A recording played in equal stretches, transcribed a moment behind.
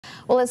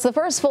Well, it's the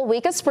first full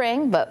week of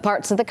spring, but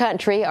parts of the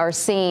country are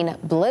seeing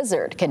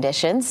blizzard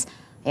conditions.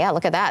 Yeah,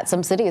 look at that.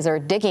 Some cities are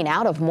digging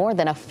out of more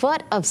than a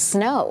foot of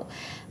snow.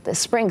 The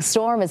spring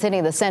storm is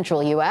hitting the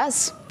central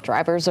U.S.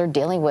 Drivers are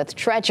dealing with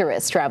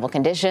treacherous travel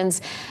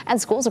conditions, and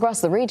schools across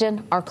the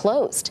region are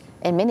closed.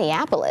 In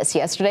Minneapolis,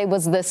 yesterday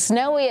was the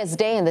snowiest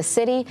day in the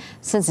city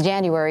since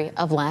January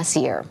of last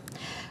year.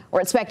 We're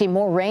expecting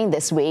more rain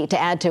this week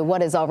to add to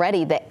what is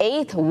already the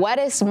 8th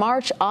wettest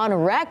March on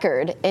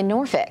record in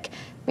Norfolk.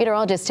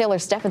 Meteorologist Taylor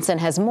Stephenson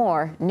has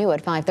more, new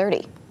at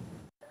 5:30.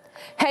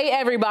 Hey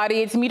everybody,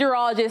 it's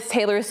meteorologist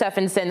Taylor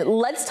Stephenson.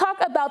 Let's talk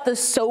about the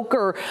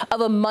soaker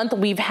of a month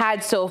we've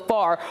had so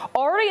far.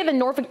 Already at the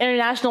Norfolk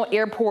International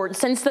Airport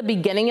since the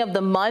beginning of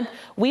the month,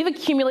 we've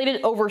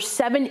accumulated over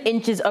 7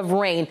 inches of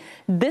rain.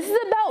 This is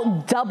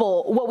about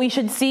double what we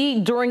should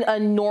see during a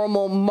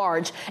normal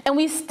March. And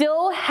we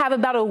still have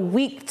about a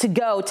week to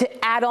go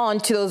to add on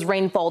to those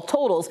rainfall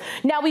totals.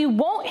 Now, we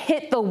won't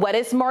hit the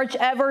wettest March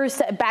ever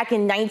set back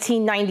in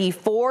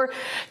 1994.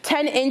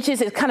 10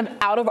 inches is kind of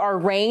out of our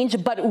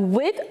range, but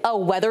with a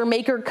weather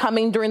maker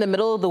coming during the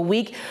middle of the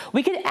week,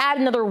 we could add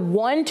another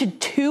 1 to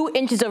 2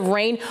 inches of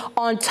rain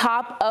on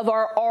top of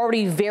our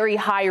already very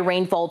high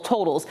rainfall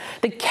totals.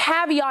 The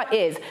caveat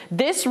is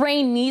this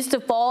rain needs to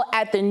fall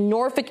at the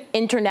Norfolk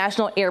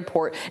International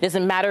Airport. It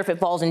doesn't matter if it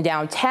falls in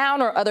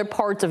downtown or other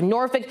parts of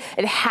Norfolk,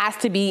 it has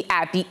to be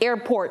at the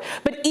airport.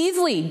 But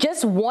easily,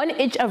 just 1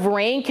 inch of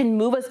rain can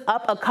move us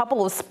up a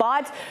couple of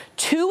spots.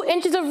 2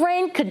 inches of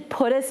rain could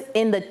put us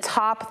in the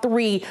top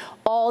 3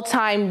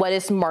 all-time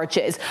wettest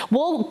Marches.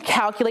 We'll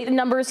calculate the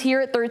numbers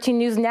here at 13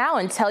 News Now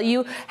and tell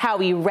you how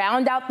we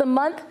round out the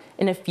month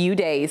in a few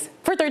days.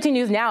 For 13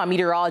 News Now, I'm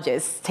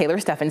meteorologist Taylor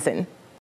Stephenson.